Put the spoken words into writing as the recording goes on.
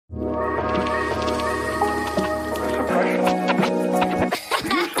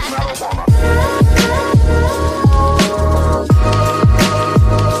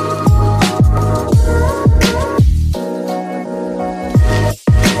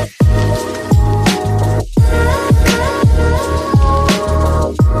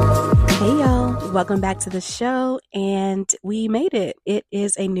Welcome back to the show. And we made it. It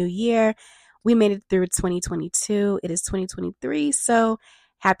is a new year. We made it through 2022. It is 2023. So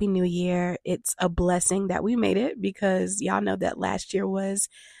happy new year. It's a blessing that we made it because y'all know that last year was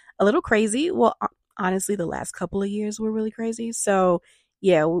a little crazy. Well, honestly, the last couple of years were really crazy. So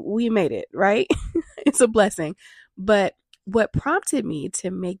yeah, we made it, right? It's a blessing. But what prompted me to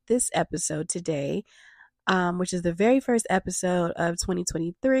make this episode today, which is the very first episode of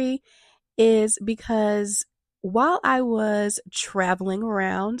 2023, is because while I was traveling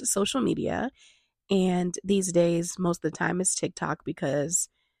around social media, and these days, most of the time it's TikTok because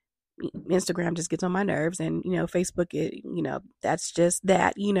Instagram just gets on my nerves, and Facebook, that's just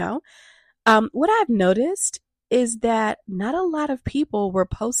that. What I've noticed is that not a lot of people were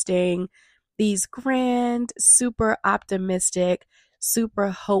posting these grand, super optimistic, super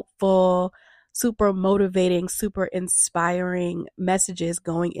hopeful, super motivating, super inspiring messages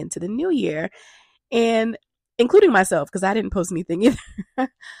going into the new year, and including myself because I didn't post anything either.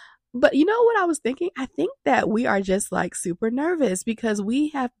 But you know what I was thinking? I think that we are just like super nervous because we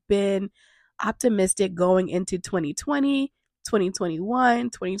have been optimistic going into 2020, 2021,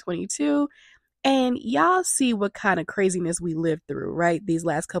 2022. And y'all see what kind of craziness we lived through, right? These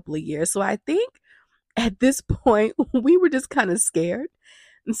last couple of years. So I think at this point, we were just kind of scared.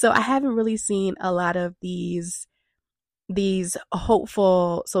 And so I haven't really seen a lot of these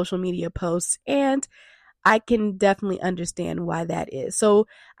hopeful social media posts, and I can definitely understand why that is. So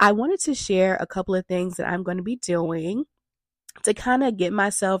I wanted to share a couple of things that I'm going to be doing to kind of get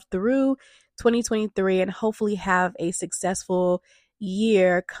myself through 2023 and hopefully have a successful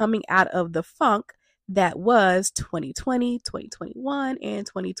year coming out of the funk that was 2020, 2021, and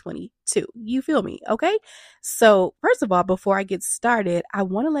 2022. You feel me? Okay. So first of all, before I get started, I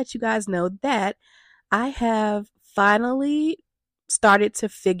want to let you guys know that I have finally started to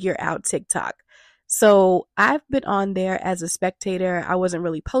figure out TikTok. So I've been on there as a spectator. I wasn't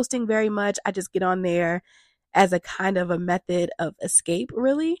really posting very much. I just get on there as a kind of a method of escape,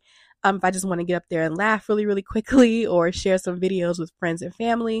 really. If I just want to get up there and laugh really, really quickly or share some videos with friends and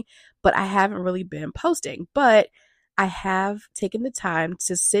family, but I haven't really been posting. But I have taken the time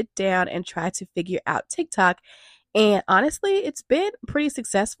to sit down and try to figure out TikTok. And honestly, it's been pretty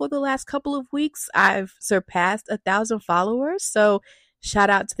successful the last couple of weeks. I've surpassed 1,000 followers. So shout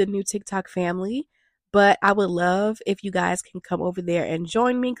out to the new TikTok family. But I would love if you guys can come over there and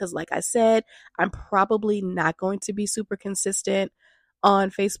join me because, like I said, I'm probably not going to be super consistent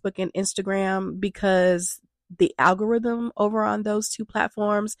on Facebook and Instagram because the algorithm over on those two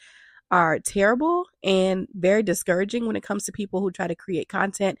platforms are terrible and very discouraging when it comes to people who try to create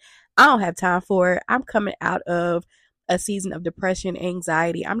content. I don't have time for it. I'm coming out of a season of depression,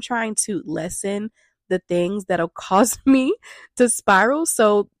 anxiety. I'm trying to lessen the things that'll cause me to spiral.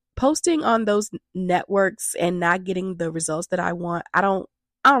 So posting on those networks and not getting the results that I want, I don't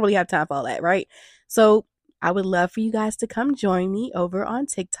really have time for all that, right? So I would love for you guys to come join me over on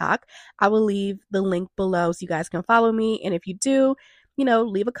TikTok. I will leave the link below so you guys can follow me. And if you do,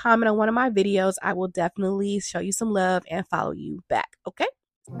 leave a comment on one of my videos. I will definitely show you some love and follow you back. Okay.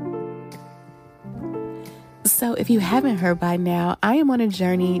 So if you haven't heard by now, I am on a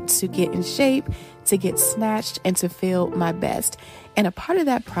journey to get in shape, to get snatched, and to feel my best. And a part of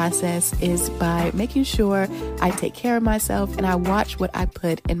that process is by making sure I take care of myself and I watch what I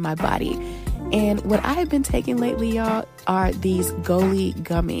put in my body. And what I have been taking lately, y'all, are these Goli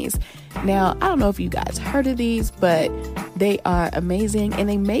gummies. Now, I don't know if you guys heard of these, but they are amazing and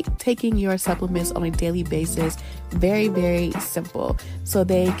they make taking your supplements on a daily basis very, very simple. So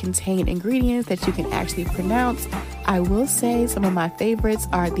they contain ingredients that you can actually pronounce. I will say some of my favorites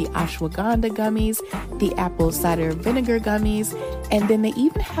are the ashwagandha gummies, the apple cider vinegar gummies, and then they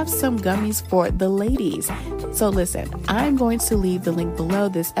even have some gummies for the ladies. So listen, I'm going to leave the link below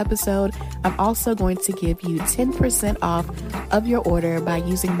this episode. I'm also going to give you 10% off of your order by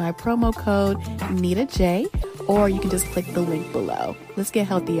using my promo code NitaJ, or you can just click the link below. Let's get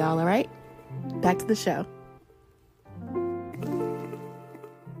healthy, y'all, all right? Back to the show.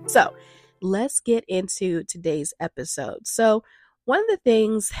 So let's get into today's episode. So one of the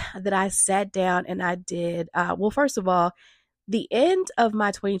things that I sat down and I did, well, first of all, the end of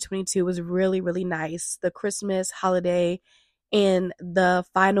my 2022 was really, really nice. The Christmas holiday and the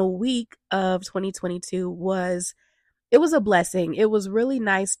final week of 2022 was a blessing. It was really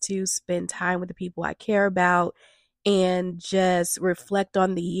nice to spend time with the people I care about and just reflect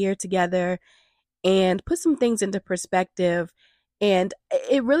on the year together and put some things into perspective. And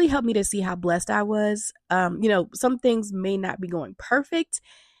it really helped me to see how blessed I was. Some things may not be going perfect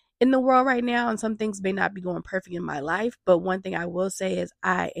in the world right now, and some things may not be going perfect in my life. But one thing I will say is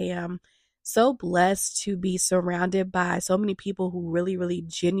I am so blessed to be surrounded by so many people who really, really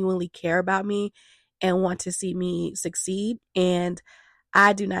genuinely care about me and want to see me succeed. And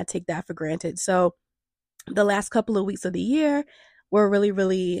I do not take that for granted. So the last couple of weeks of the year were really,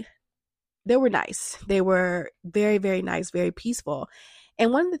 really, they were nice. They were very, very nice, very peaceful.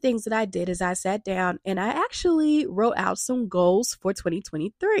 And one of the things that I did is I sat down and I actually wrote out some goals for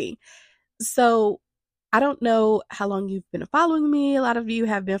 2023. So I don't know how long you've been following me. A lot of you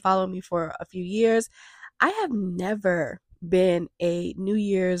have been following me for a few years. I have never been a New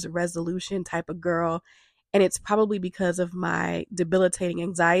Year's resolution type of girl. And it's probably because of my debilitating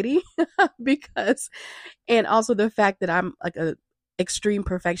anxiety, because, and also the fact that I'm like a extreme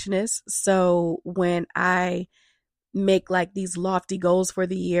perfectionist. So when I make like these lofty goals for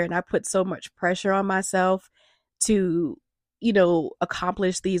the year and I put so much pressure on myself to,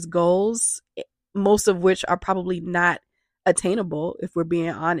 accomplish these goals, most of which are probably not attainable if we're being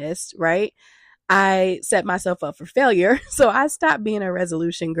honest, right? I set myself up for failure. So I stopped being a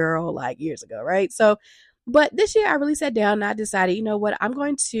resolution girl like years ago, right? So, but this year I really sat down and I decided, you know what, I'm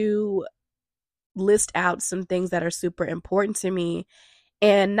going to list out some things that are super important to me.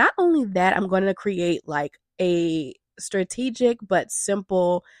 And not only that, I'm going to create like a strategic but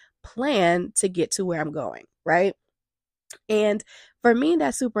simple plan to get to where I'm going, right? And for me,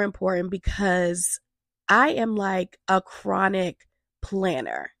 that's super important because I am like a chronic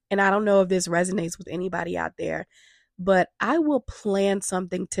planner. And I don't know if this resonates with anybody out there, but I will plan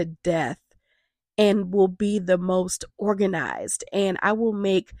something to death and will be the most organized. And I will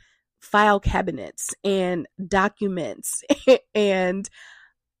make file cabinets and documents and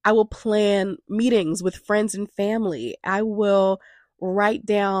I will plan meetings with friends and family. I will write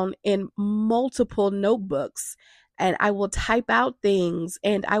down in multiple notebooks and I will type out things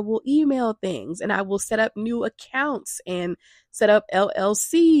and I will email things and I will set up new accounts and set up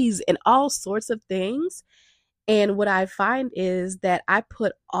LLCs and all sorts of things. And what I find is that I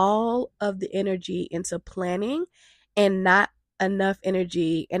put all of the energy into planning and not enough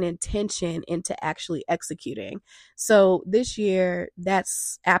energy and intention into actually executing. So this year,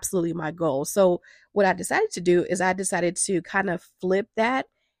 that's absolutely my goal. So what I decided to do is I decided to kind of flip that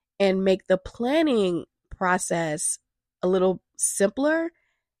and make the planning process a little simpler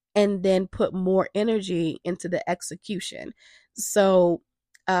and then put more energy into the execution. So,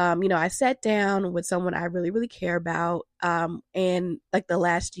 I sat down with someone I really, really care about, and like the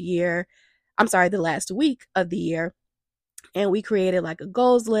last week of the year, and we created like a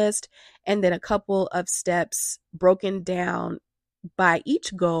goals list and then a couple of steps broken down by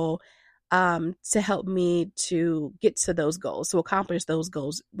each goal to help me to get to those goals, to accomplish those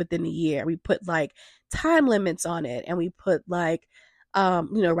goals within the year. We put like time limits on it and we put like,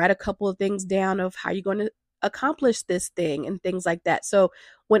 write a couple of things down of how you're going to accomplish this thing and things like that. So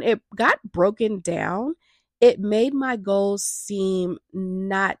when it got broken down, it made my goals seem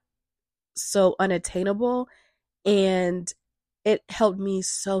not so unattainable, and it helped me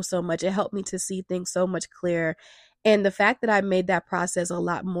so, so much. It helped me to see things so much clearer. And the fact that I made that process a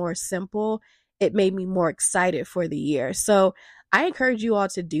lot more simple, it made me more excited for the year. So I encourage you all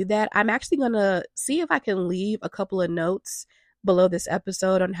to do that. I'm actually going to see if I can leave a couple of notes below this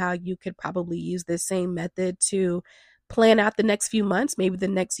episode on how you could probably use this same method to plan out the next few months, maybe the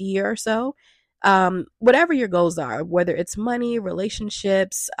next year or so. Whatever your goals are, whether it's money,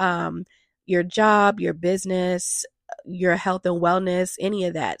 relationships, your job, your business, your health and wellness, any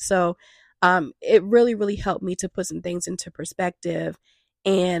of that. So it really, really helped me to put some things into perspective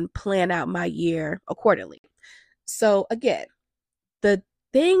and plan out my year accordingly. So again, the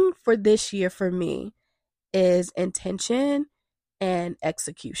thing for this year for me is intention and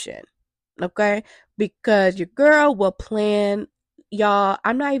execution. Okay? Because your girl will plan, y'all.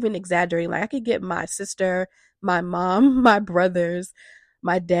 I'm not even exaggerating. Like I could get my sister, my mom, my brothers,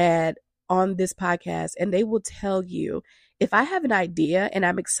 my dad on this podcast, and they will tell you if I have an idea and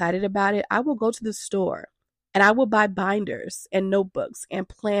I'm excited about it, I will go to the store and I will buy binders and notebooks and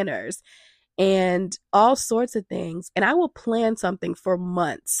planners and all sorts of things. And I will plan something for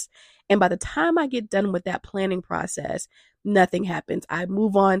months. And by the time I get done with that planning process, nothing happens. I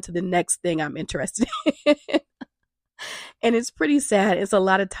move on to the next thing I'm interested in. And it's pretty sad. It's a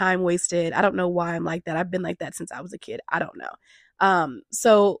lot of time wasted. I don't know why I'm like that. I've been like that since I was a kid. I don't know.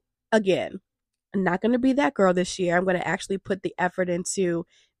 So again, I'm not going to be that girl this year. I'm going to actually put the effort into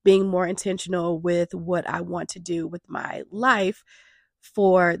being more intentional with what I want to do with my life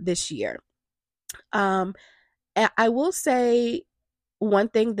for this year. I will say one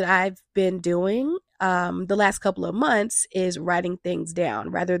thing that I've been doing the last couple of months is writing things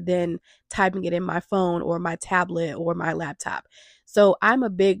down rather than typing it in my phone or my tablet or my laptop. So I'm a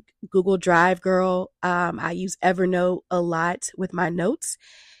big Google Drive girl. I use Evernote a lot with my notes.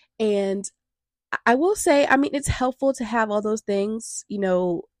 And I will say, I mean, it's helpful to have all those things,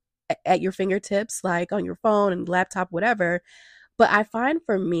 at your fingertips, like on your phone and laptop, whatever. But I find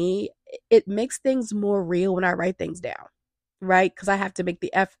for me, it makes things more real when I write things down, right? Because I have to make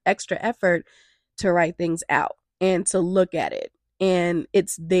the extra effort to write things out and to look at it. And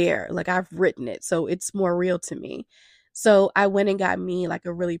it's there, like I've written it. So it's more real to me. So I went and got me like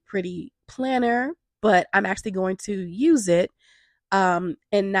a really pretty planner, but I'm actually going to use it and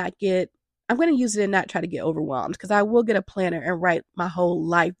not get I'm going to use it and not try to get overwhelmed because I will get a planner and write my whole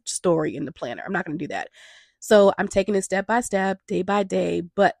life story in the planner. I'm not going to do that. So I'm taking it step by step, day by day,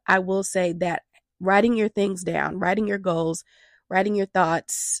 but I will say that writing your things down, writing your goals, writing your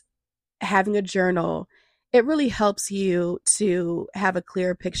thoughts, having a journal, it really helps you to have a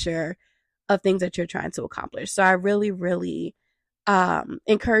clear picture of things that you're trying to accomplish. So I really, really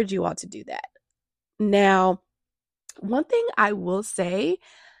encourage you all to do that. Now, one thing I will say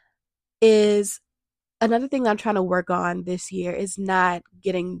is another thing I'm trying to work on this year is not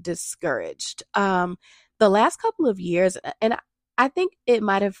getting discouraged. The last couple of years, and I think it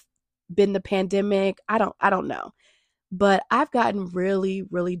might have been the pandemic. I don't know. But I've gotten really,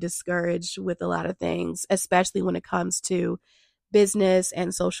 really discouraged with a lot of things, especially when it comes to business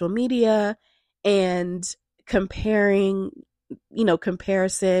and social media and comparing,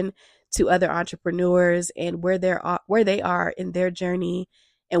 comparison to other entrepreneurs and where they are in their journey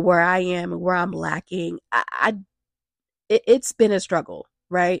and where I am and where I'm lacking. It's been a struggle,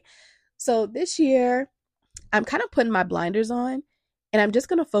 right? So this year, I'm kind of putting my blinders on and I'm just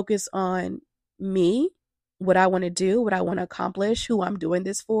going to focus on me, what I want to do, what I want to accomplish, who I'm doing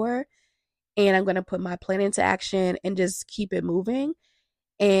this for. And I'm going to put my plan into action and just keep it moving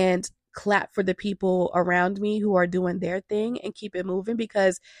and clap for the people around me who are doing their thing and keep it moving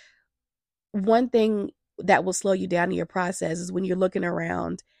because one thing that will slow you down in your process is when you're looking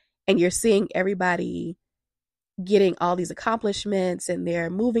around and you're seeing everybody getting all these accomplishments and they're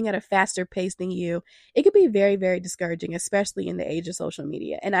moving at a faster pace than you. It could be very, very discouraging, especially in the age of social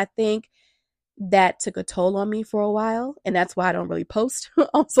media. And I think that took a toll on me for a while. And that's why I don't really post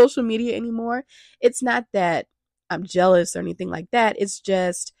on social media anymore. It's not that I'm jealous or anything like that. It's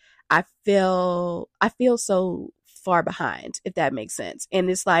just I feel so far behind, if that makes sense. And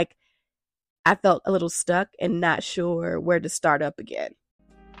it's like I felt a little stuck and not sure where to start up again.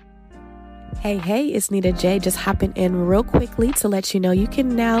 Hey, it's Nita J. Just hopping in real quickly to let you know you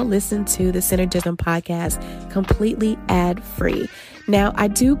can now listen to the Synergism podcast completely ad-free. Now, I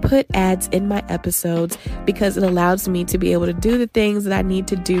do put ads in my episodes because it allows me to be able to do the things that I need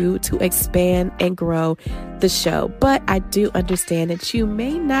to do to expand and grow the show. But I do understand that you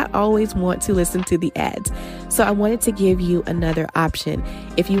may not always want to listen to the ads. So I wanted to give you another option.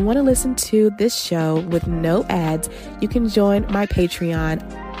 If you want to listen to this show with no ads, you can join my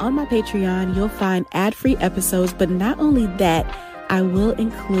Patreon. On my Patreon, you'll find ad-free episodes, but not only that, I will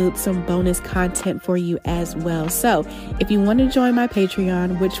include some bonus content for you as well. So if you want to join my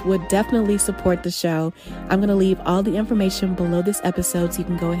Patreon, which would definitely support the show, I'm going to leave all the information below this episode so you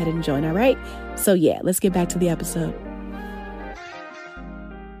can go ahead and join. All right. So yeah, let's get back to the episode.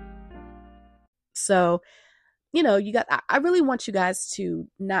 So, I really want you guys to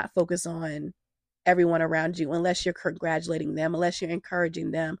not focus on everyone around you unless you're congratulating them, unless you're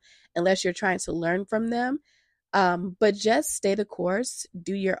encouraging them, unless you're trying to learn from them. But just stay the course,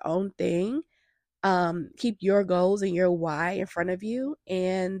 do your own thing, keep your goals and your why in front of you.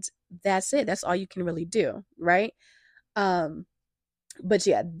 And that's it. That's all you can really do. Right. But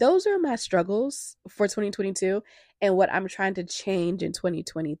yeah, those are my struggles for 2022 and what I'm trying to change in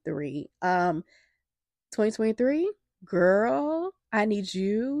 2023. 2023, girl, I need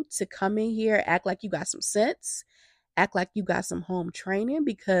you to come in here, act like you got some sense, act like you got some home training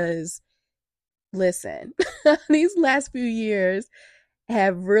because listen, these last few years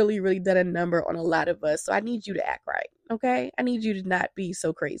have really, really done a number on a lot of us. So I need you to act right. Okay. I need you to not be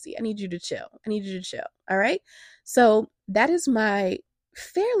so crazy. I need you to chill. All right. So that is my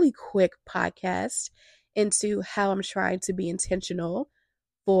fairly quick podcast into how I'm trying to be intentional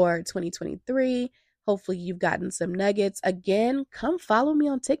for 2023. Hopefully you've gotten some nuggets. Again, come follow me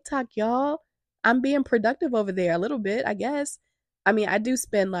on TikTok, y'all. I'm being productive over there a little bit, I guess. I mean, I do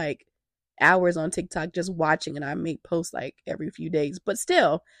spend like hours on TikTok just watching and I make posts like every few days, but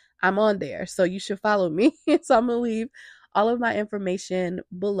still I'm on there. So you should follow me. So I'm going to leave all of my information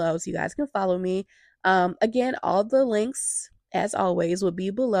below so you guys can follow me. Again, all the links as always will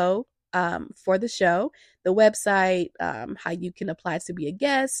be below for the show, the website, how you can apply to be a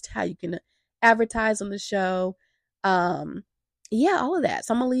guest, how you can advertise on the show, yeah, all of that.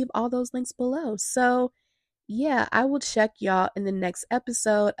 So I'm going to leave all those links below. So yeah, I will check y'all in the next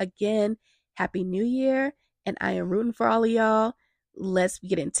episode. Again, Happy New Year. And I am rooting for all of y'all. Let's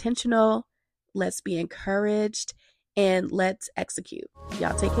get intentional. Let's be encouraged. And let's execute.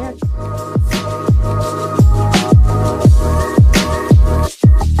 Y'all take care.